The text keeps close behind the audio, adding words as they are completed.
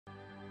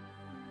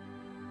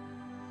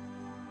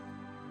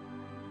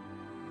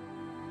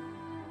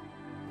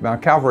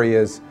Mount Calvary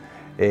is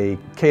a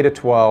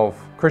K-12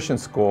 Christian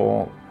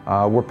school.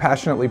 We're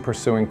passionately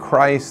pursuing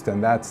Christ,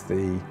 and that's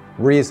the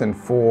reason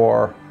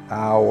for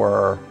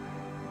our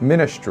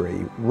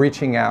ministry,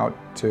 reaching out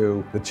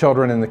to the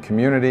children in the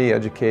community,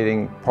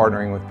 educating,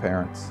 partnering with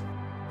parents.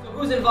 So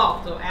who's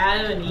involved? So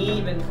Adam and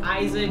Eve and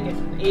Isaac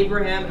and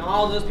Abraham and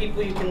all those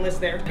people you can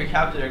list there. If your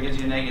calculator gives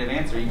you a negative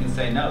answer, you can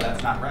say, no,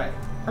 that's not right.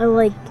 I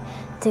like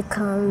to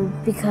come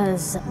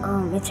because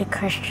it's a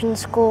Christian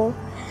school,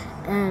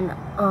 and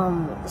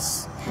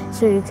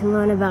so you can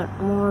learn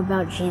more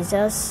about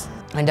Jesus.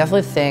 I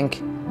definitely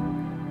think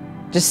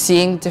just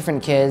seeing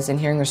different kids and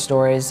hearing their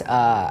stories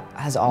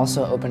has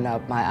also opened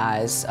up my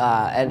eyes,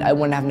 and it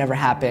wouldn't have never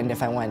happened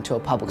if I went to a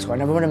public school. I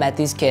never would have met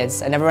these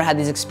kids. I never would have had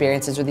these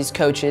experiences with these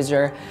coaches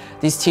or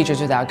these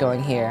teachers without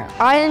going here.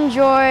 I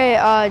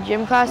enjoy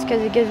gym class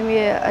because it gives me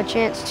a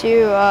chance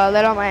to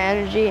let out my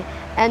energy,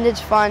 and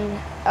it's fun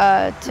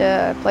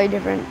to play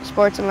different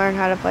sports and learn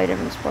how to play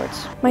different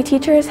sports. My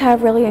teachers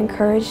have really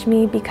encouraged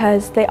me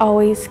because they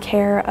always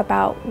care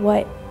about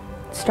what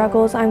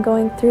struggles I'm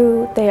going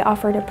through. They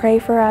offer to pray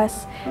for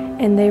us,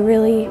 and they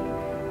really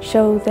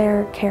show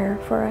their care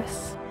for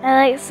us.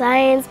 I like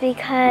science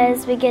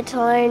because we get to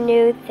learn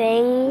new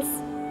things,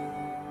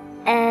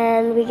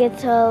 and we get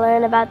to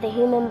learn about the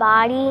human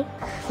body.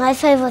 My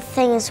favorite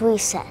thing is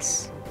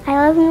recess.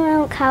 I love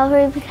Mount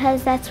Calvary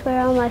because that's where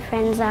all my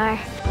friends are.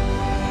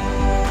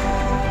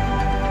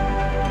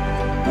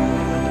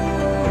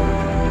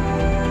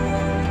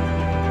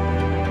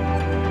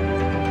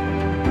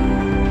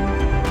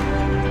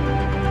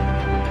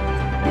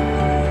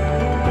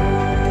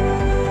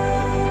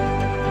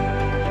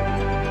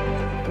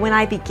 When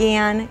I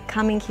began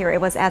coming here, it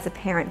was as a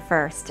parent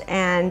first,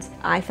 and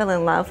I fell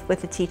in love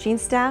with the teaching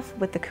staff,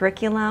 with the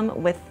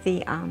curriculum, with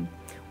the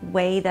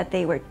way that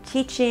they were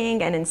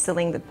teaching and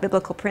instilling the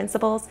biblical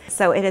principles.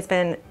 So it has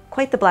been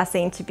quite the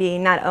blessing to be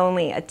not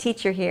only a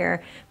teacher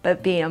here,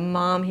 but be a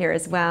mom here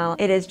as well.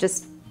 It has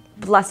just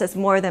blessed us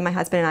more than my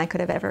husband and I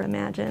could have ever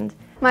imagined.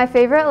 My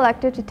favorite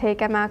elective to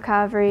take at Mount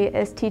Calvary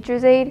is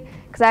Teacher's Aid,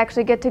 because I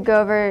actually get to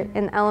go over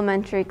in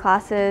elementary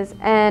classes,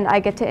 and I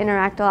get to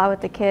interact a lot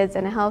with the kids,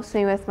 and it helps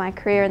me with my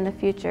career in the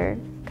future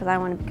because I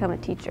want to become a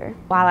teacher.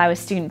 While I was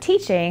student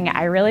teaching,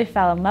 I really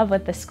fell in love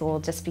with the school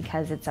just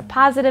because it's a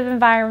positive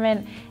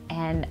environment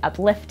and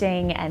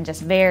uplifting and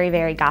just very,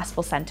 very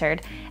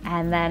gospel-centered.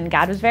 And then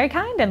God was very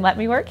kind and let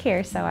me work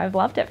here, so I've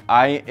loved it.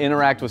 I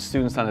interact with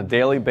students on a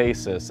daily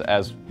basis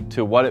as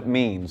to what it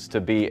means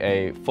to be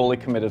a fully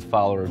committed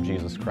follower of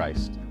Jesus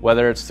Christ.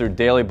 Whether it's through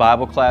daily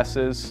Bible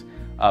classes,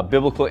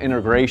 biblical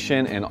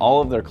integration in all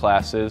of their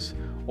classes,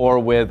 or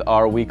with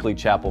our weekly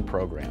chapel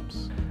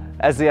programs.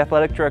 As the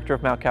athletic director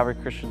of Mount Calvary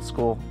Christian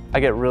School, I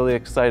get really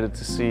excited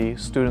to see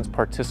students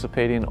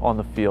participating on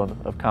the field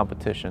of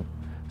competition.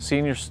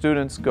 Senior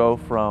students go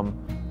from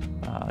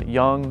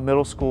young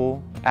middle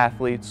school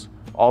athletes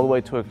all the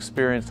way to an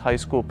experienced high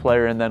school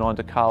player and then on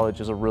to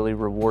college is a really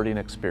rewarding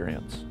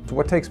experience.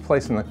 What takes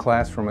place in the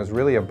classroom is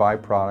really a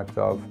byproduct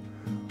of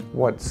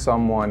what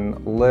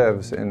someone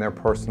lives in their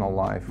personal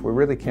life. We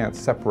really can't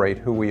separate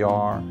who we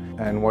are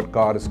and what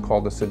God has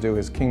called us to do,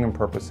 His kingdom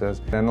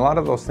purposes. And a lot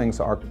of those things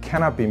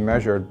cannot be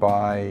measured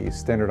by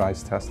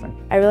standardized testing.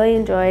 I really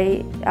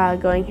enjoy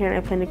going here, and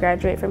I plan to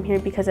graduate from here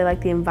because I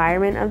like the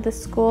environment of the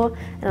school,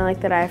 and I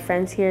like that I have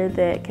friends here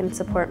that can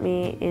support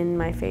me in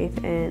my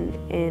faith and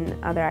in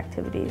other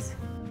activities.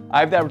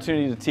 I have the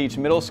opportunity to teach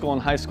middle school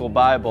and high school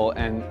Bible,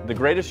 and the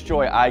greatest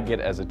joy I get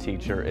as a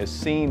teacher is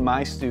seeing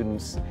my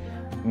students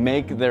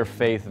make their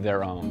faith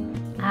their own.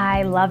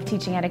 I love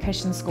teaching at a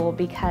Christian school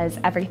because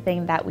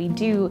everything that we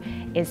do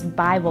is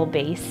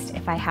Bible-based.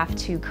 If I have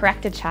to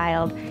correct a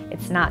child,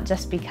 it's not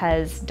just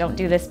because don't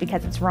do this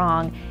because it's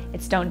wrong,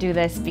 it's don't do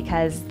this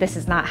because this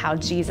is not how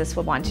Jesus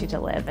would want you to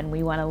live, and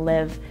we want to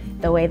live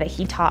the way that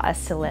He taught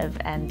us to live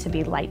and to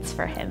be lights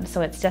for Him.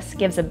 So it just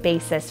gives a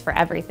basis for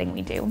everything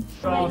we do.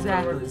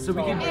 Exactly, so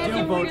we can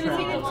do boat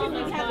travel.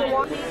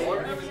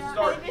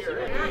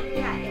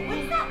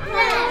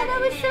 That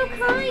was so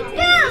kind.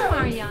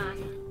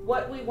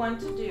 What we want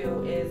to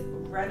do is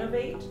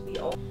renovate the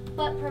old.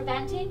 But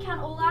preventing can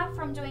Olaf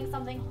from doing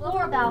something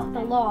more about the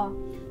law.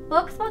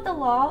 Books about the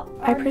law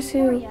I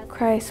pursue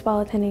Christ while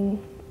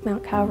attending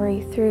Mount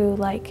Calvary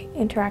through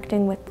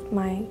interacting with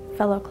my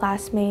fellow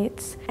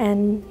classmates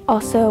and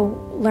also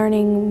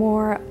learning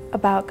more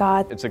about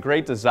God. It's a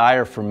great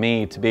desire for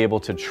me to be able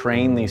to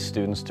train these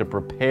students to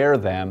prepare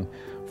them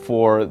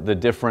for the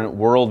different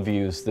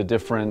worldviews, the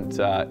different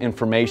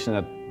information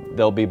that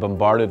they'll be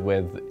bombarded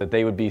with, that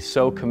they would be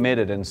so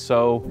committed and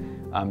so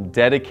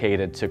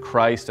dedicated to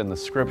Christ and the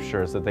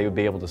Scriptures that they would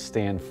be able to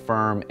stand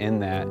firm in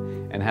that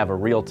and have a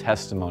real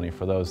testimony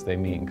for those they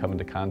meet and come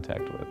into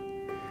contact with.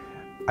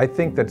 I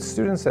think that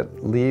students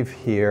that leave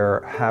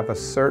here have a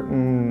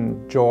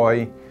certain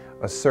joy,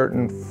 a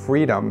certain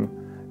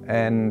freedom,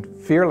 and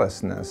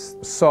fearlessness.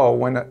 So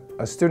when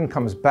a student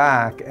comes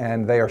back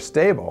and they are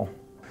stable,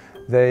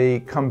 they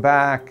come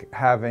back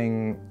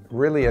having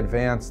really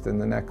advanced in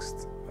the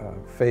next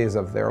phase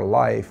of their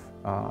life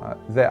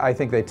I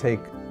think they take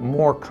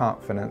more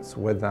confidence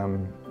with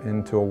them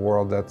into a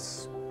world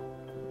that's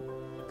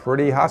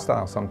pretty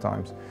hostile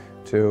sometimes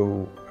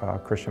to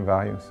Christian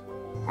values.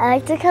 I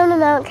like to come to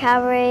Mount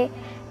Calvary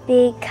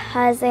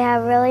because they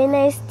have really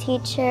nice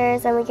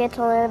teachers and we get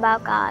to learn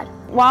about God.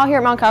 While here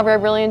at Mount Calvary, I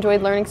really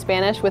enjoyed learning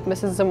Spanish with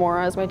Mrs.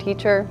 Zamora as my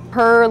teacher.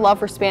 Her love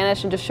for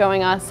Spanish and just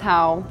showing us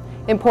how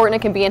important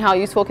it can be and how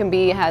useful it can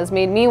be has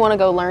made me want to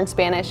go learn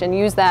Spanish and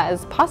use that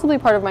as possibly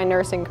part of my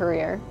nursing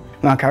career.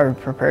 Mount Calvary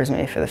prepares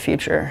me for the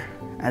future,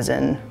 as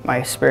in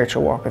my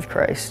spiritual walk with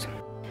Christ.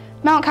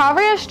 Mount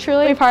Calvary is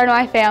truly part of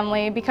my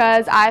family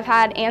because I've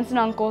had aunts and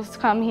uncles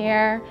come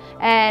here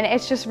and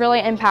it's just really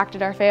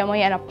impacted our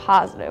family in a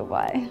positive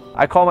way.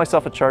 I call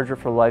myself a Charger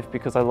for life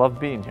because I love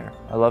being here.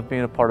 I love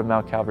being a part of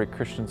Mount Calvary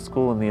Christian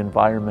School and the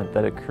environment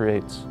that it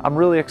creates. I'm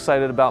really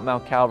excited about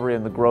Mount Calvary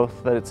and the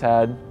growth that it's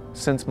had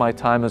since my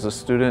time as a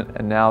student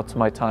and now to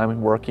my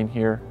time working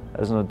here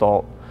as an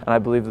adult. And I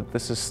believe that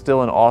this is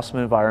still an awesome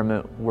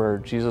environment where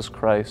Jesus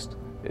Christ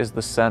is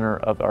the center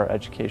of our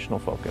educational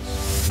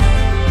focus.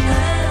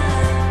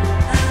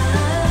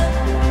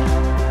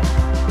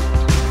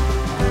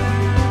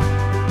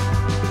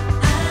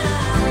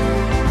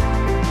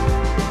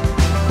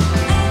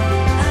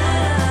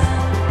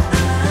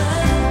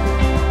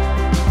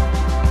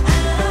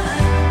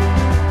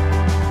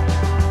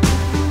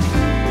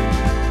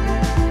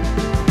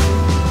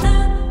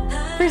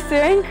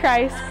 Pursuing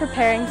Christ,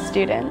 preparing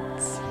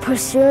students.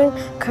 Pursuing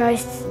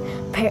Christ,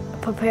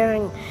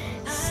 preparing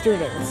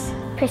students.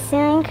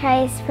 Pursuing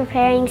Christ,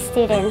 preparing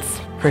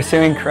students.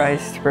 Pursuing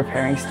Christ,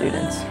 preparing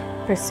students.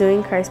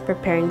 Pursuing Christ,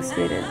 preparing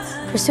students.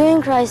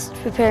 Pursuing Christ,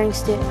 preparing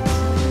students.